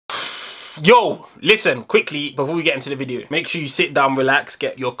Yo, listen, quickly, before we get into the video, make sure you sit down, relax,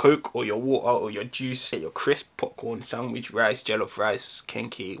 get your Coke or your water or your juice, get your crisp popcorn, sandwich, rice, jollof rice,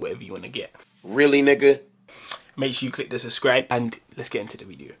 kenke, whatever you want to get. Really, nigga? Make sure you click the subscribe and let's get into the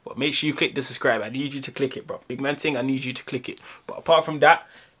video. But make sure you click the subscribe. I need you to click it, bro. Big man thing, I need you to click it. But apart from that,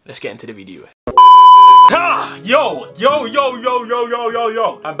 let's get into the video. Yo,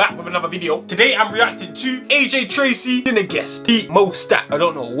 I'm back with another video. Today I'm reacting to Tracey and a guest, MoStack. I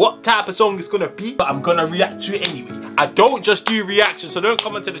don't know what type of song it's gonna be, but I'm gonna react to it anyway. I don't just do reactions, so don't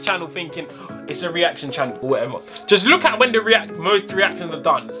come onto the channel thinking it's a reaction channel or whatever. Just look at when the most reactions are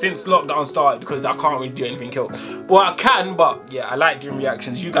done since lockdown started, because I can't really do anything else. Well, I can, but yeah, I like doing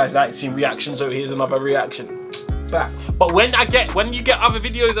reactions. You guys like seeing reactions, so here's another reaction. Back. But when you get other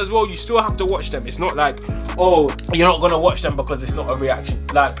videos as well, you still have to watch them. It's not like, oh, you're not gonna watch them because it's not a reaction.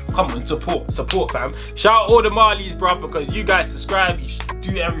 Like, come on, support fam. Shout out all the Marleys, bro, because you guys subscribe, you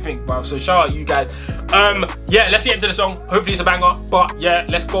do everything, bro. So shout out you guys. Yeah, let's get into the song. Hopefully it's a banger. But yeah,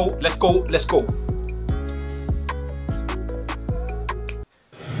 let's go.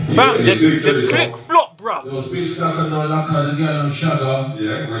 Fam, the click flop, bro. There was big stack of no lacquer, the girl on Shagger.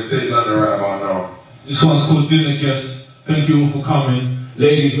 Yeah, we're taking that right about now. This one's called Dinner Guest. Thank you all for coming.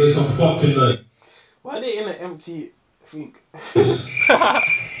 Ladies, make some fucking noise. Why are they in an empty thing?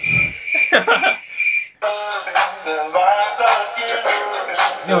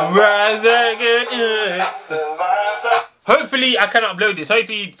 Hopefully I can upload this.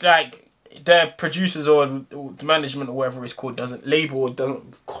 Hopefully, like, the producers or the management or whatever it's called doesn't label or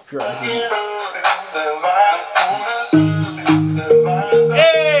doesn't copyright it.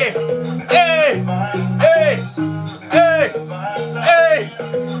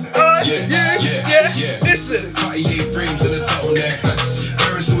 Yeah. Listen. Cartier frames and a turtleneck.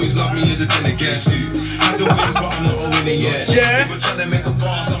 Parents always love me as a dinner guest. I do wins, but I'm not a winner yet. Yeah. People trying to make a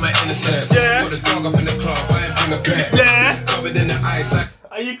pass on my innocent. Yeah. Put a dog up in the club, I ain't bring a pet. Yeah. Covered in the ice.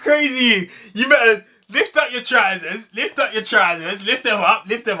 Are you crazy? You better lift up your trousers, lift them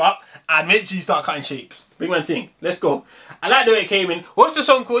up, and make sure you start cutting shapes. Big man thing. Let's go. I like the way it came in. What's the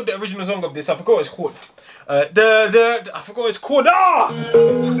song called? The original song of this? I forgot what it's called. I forgot what it's called. Ah!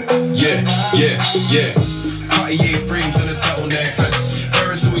 Yeah. Cartier frames and a turtleneck.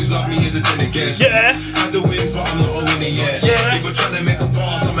 Parents always love me as a dinner guest. Yeah. I do wins, but I'm not a winner yet. Yeah. People trying to make a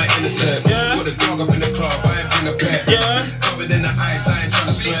pass on my innocent. Yeah. Put a dog up in the club, I ain't bring a pet. Yeah. Covered in the ice, I ain't trying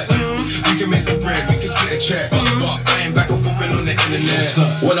to sweat. We can make some bread, we can split a check. But I ain't back and forth on the internet.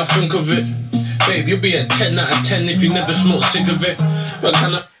 When I think of it, babe, you'll be a 10 out of 10 if you never smoked cigarette. But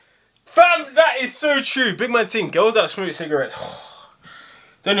can I... Fam, that is so true. Big man thing. Girls that smoke cigarettes.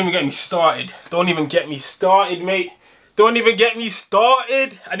 Don't even get me started. Don't even get me started, mate. Don't even get me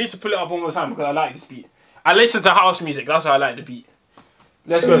started. I need to pull it up one more time because I like this beat. I listen to house music. That's why I like the beat.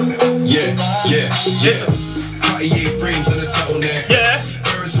 Let's go. Yeah. Listen. Cartier frames and a turtleneck. Yeah.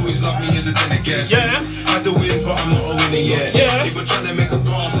 Parents always love me as a dinner guest. Yeah. I do wins, but I'm not a winner yet. Yeah. People trying to make a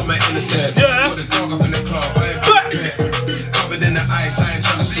pass on my innocent. Yeah. Put a dog up in the club, I ain't bring a pet. Covered in the ice, I ain't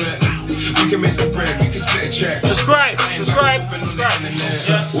trying to sweat. We can make some bread, we can split a check. Subscribe.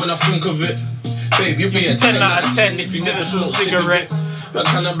 Yeah. When I think of it, babe, you'll be a 10 out of 10 if you never smoked cigarettes. But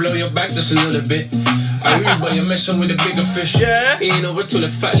can I blow your back just a little bit? I hear but you're messing with a bigger fish. Yeah. It ain't over till the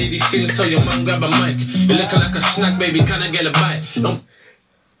fat lady sings. Tell your man grab a mic. You're looking like a snack, baby. Can I get a bite? Don't.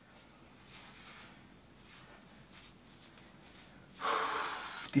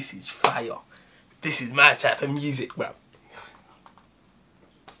 This is fire. This is my type of music, bro.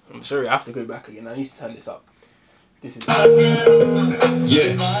 I'm sorry, I have to go back again. I need to turn this up. This is... Yeah.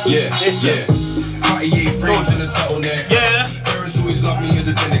 Cartier frames and a turtleneck. Yeah. Parents always love me as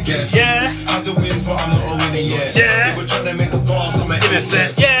a dinner guest. Yeah. I do wins, but I'm not a winner yet. Yeah. People trying to make a pass on my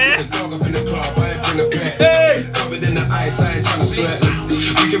innocent. Yeah. Put a dog up in the club, I ain't bring a pet. Hey. Covered in the ice, I ain't trying to sweat.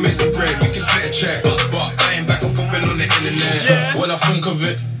 We can make some bread, we can split a check. But I ain't back and forth on the internet. Yeah. When I think of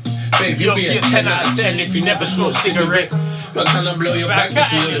it, babe, you'll be a 10 out of 10 if you never smoked cigarettes. But can I blow your back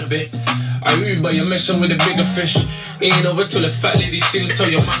just a little bit? I hear but you're messing with a bigger fish. It ain't over till the fat lady sings. Tell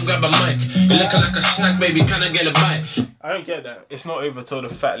your man grab a mic. You're looking like a snack, baby. Can I get a bite? I don't get that. It's not over till the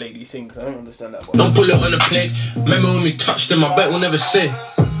fat lady sings. I don't understand that one. Don't pull it on the plate. Remember when we touched them? I bet we'll never say.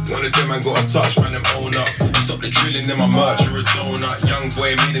 One of them man got a touch, man, them own up. Stop the drilling, then my merch, you're a donut. Young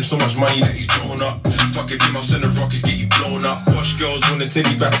boy made him so much money that he's blown up. Fuck if you mouse and the rockets get you blown up. Posh girls wanna take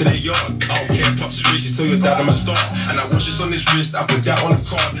you back to their yard. I don't care, pops is racist, tell your dad I'm a star. And I watch this on this wrist, I put that on the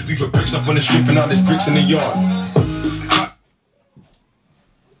card. We put bricks up on the strip and now there's bricks in the yard.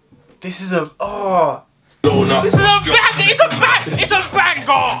 This is a... Oh... blown up. This is a banger, it's a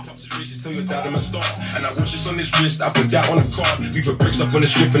banger! Tell your dad I'm a star. And I watch this on his wrist, I put that on the card. We put bricks up on the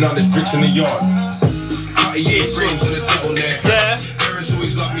strip and now there's bricks in the yard. Cartier frames on the table neck. Yeah. Parents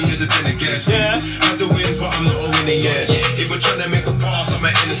always love me as a dinner guest. Yeah. Had the wins, but I'm not a winner yet. If we're trying to make a pass, I'm an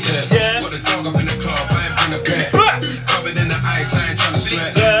innocent. Yeah. Got the dog up in the club, I ain't bring a bet. Covered in the ice, I ain't trying to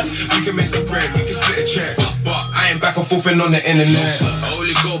sweat. Yeah. We can make some bread, we can split a check. But I ain't back and forth on the internet. I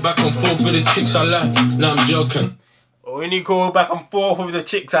only go back and forth with the chicks I like. No, I'm joking. When you go back and forth with the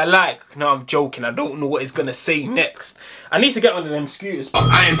chicks I like. No, I'm joking. I don't know what he's gonna say next. I need to get one of them scooters.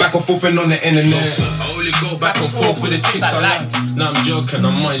 I ain't back and forth on the internet. I only go back and forth with the chicks I like. No, I'm joking,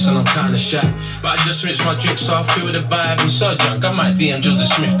 I'm moist and I'm kinda shy. But I just mixed my drink so I feel the vibe. I'm so drunk, I might DM Jordan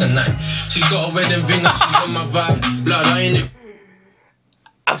Smith tonight. She's got a wedding ring and she's on my vibe. Blood, I ain't...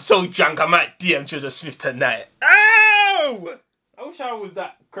 I'm so drunk, I might DM Jordan Smith tonight. Oh! I wish I was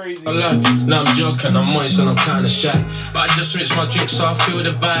that crazy. No, I'm joking, I'm moist and I'm kinda shy. But I just mixed my drink so I feel the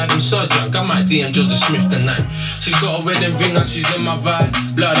vibe. I'm so drunk, I might DM Jordan Smith tonight. She's got a wedding ring and she's in my vibe.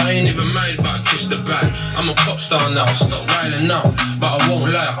 Blood, I ain't even married but I kissed the bag. I'm a pop star now, stop riding now. But I won't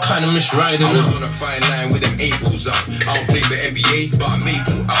lie, I kinda miss riding I was now. on a fine line with them A-balls out. I don't play for NBA, but I make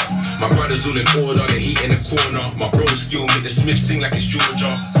ball out. My brothers all in order, the heat in the corner. My bro skill make the Smith sing like it's Georgia.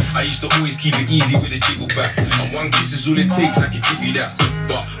 I used to always keep it easy with a jiggle back. And one kiss is all it takes, I can give you that.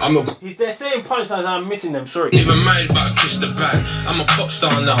 But I'm not. He's there saying punchlines and I'm missing them, sorry. Never married but I kissed the bag. I'm a pop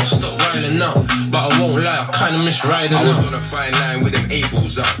star now, stop riding now. But I won't lie, I kinda miss riding I now. was on a fine line with them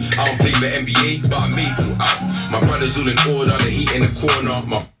A-balls out. I don't play for NBA, but I make ball out. My brothers all in order, the heat in the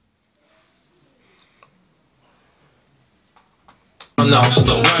corner. Now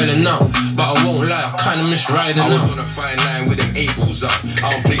stop riding now, but I won't lie, I kinda miss riding now. I was on a fine line with them A-balls out.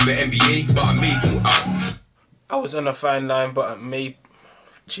 I don't play for NBA, but I make ball out. I was on a fine line, but I made...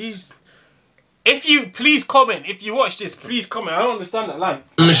 Jeez. If you... Please comment. If you watch this, please comment. I don't understand that line.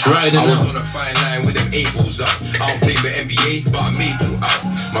 I miss riding I now. was on a fine line with them A-balls out. I don't play for NBA, but I make ball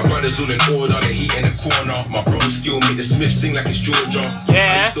out. My brothers all in order, the heat in the corner. My bro skill make the Smith sing like it's Georgia.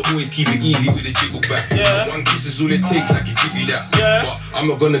 Yeah. I used to always keep it easy with a jiggle back. Yeah. One kiss is all it takes, I can give you that. Yeah. But I'm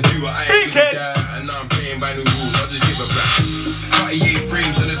not gonna do what I ain't really that. And now I'm playing by the rules, I'll just give it back. Cartier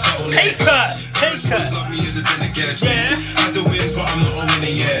frames on the top. Take her! Take her! Love me as a dinner guest. Yeah. Had the wins, but I'm not a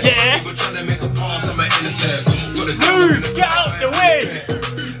winner yet. Yeah. If we're trying to make a pass, I'm an innocent. Got a Move! Get out the way!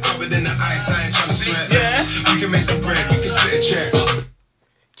 Covered in the ice, I ain't trying to sweat. Yeah. We can make some bread, we can split a check.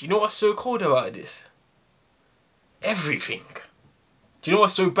 Do you know what's so cold about this? Everything. Do you know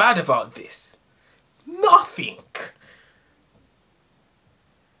what's so bad about this? Nothing.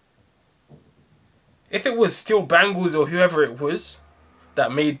 If it was Still Bangles or whoever it was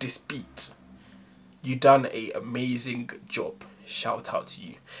that made this beat, you done an amazing job. Shout out to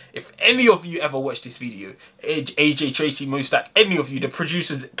you. If any of you ever watched this video, AJ, Tracey, MoStack, any of you, the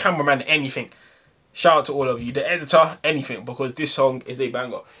producers, cameraman, anything, shout out to all of you, the editor, anything, because this song is a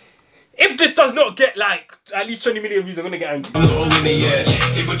banger. If this does not get like at least 20 million views, I'm gonna get angry. I'm not a winner yet.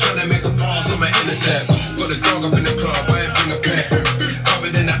 If we're trying to make a pass, I'm an innocent. Got the dog up in the club, I ain't bring a pet.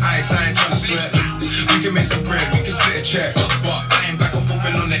 Covered in the ice, I ain't trying to sweat. We can make some bread, we can split a check. But I ain't back and forth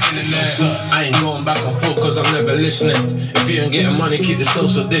on the internet. I ain't going back and forth cause I'm never listening. If you ain't getting money, keep the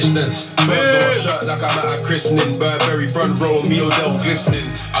social distance. Birds on my shirt like I'm at a christening. Burberry front row, me or Dell glistening.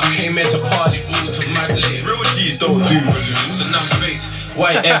 I came here to party, ball to mad late. Real G's don't do balloons. And I'm fake.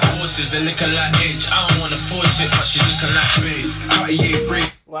 White Air Forces, they're looking like H. I don't wanna force it, but she's looking like me. Cartier free.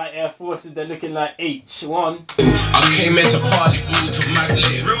 White Air Forces, they're looking like H1. I came here to party, ball to mad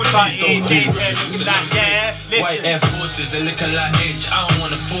late. Real G's don't do balloons. White Air Forces, they're looking like H. I don't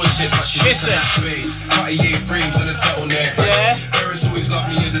wanna force it, but she's looking like me. Cartier frames on the turtleneck. Yeah. Parents always love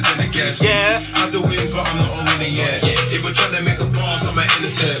me as a dinner guest. Yeah. Had the wins, but I'm not a winner yet. If we're trying to make a pass, I'm an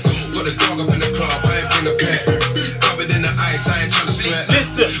innocent. Got a dog up in the club, I ain't bring a pet. Covered in the ice, I ain't trying to sweat.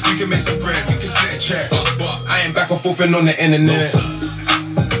 Listen. We can make some bread, we can split a check. But I ain't back and forth on the internet.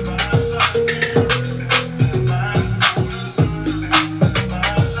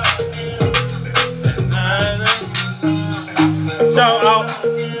 Shout out,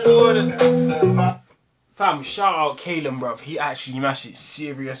 fam, shout out Kalen, bruv. He actually mashed it.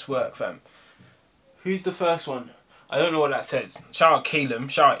 Serious work, fam. Who's the first one? I don't know what that says. Shout out Kalen,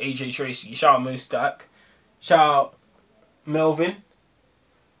 shout out AJ Tracey, shout out MoStack, shout out Melvin.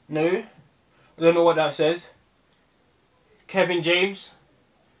 No, I don't know what that says. Kevin James.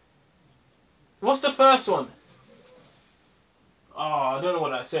 What's the first one? Oh, I don't know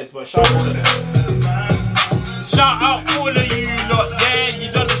what that says, but shout out all of them. Shout out all of you lot, yeah,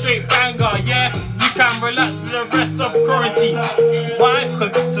 you done a straight banger, yeah. You can relax for the rest of quarantine. Why?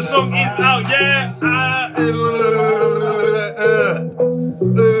 Because the song is out, yeah.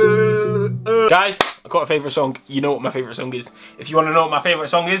 favourite song, you know what my favourite song is. If you want to know what my favourite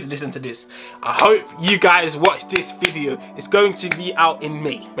song is, listen to this. I hope you guys watch this video. It's going to be out in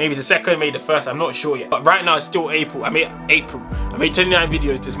May. Maybe it's the 2nd, maybe the 1st, I'm not sure yet. But right now it's still April. I made 29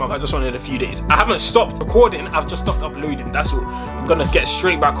 videos this month. I just wanted a few days. I haven't stopped recording, I've just stopped uploading, that's all. I'm gonna get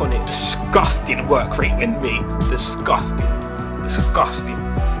straight back on it. Disgusting work rate in May. Disgusting. Disgusting.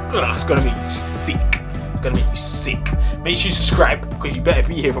 Ugh, it's gonna make you sick. It's gonna make you sick. Make sure you subscribe, because you better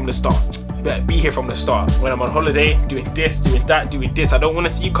be here from the start. You better be here from the start. When I'm on holiday, doing this, doing that, doing this. I don't want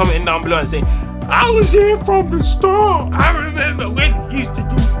to see you commenting down below and saying, I was here from the start. I remember when you used to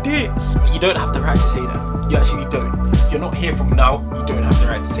do this. You don't have the right to say that. You actually don't. If you're not here from now, you don't have the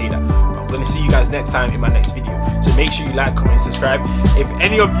right to say that. But I'm gonna see you guys next time in my next video. So make sure you like, comment, and subscribe. If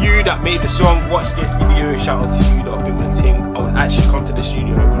any of you that made the song watch this video, shout out to you, that big man thing. I would actually come to the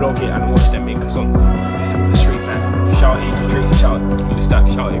studio, vlog it, and watch them make a song. This was a straight band. Shout out AJ Tracey, shout out MoStack,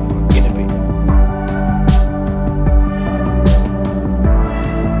 shout out everyone. In a bit.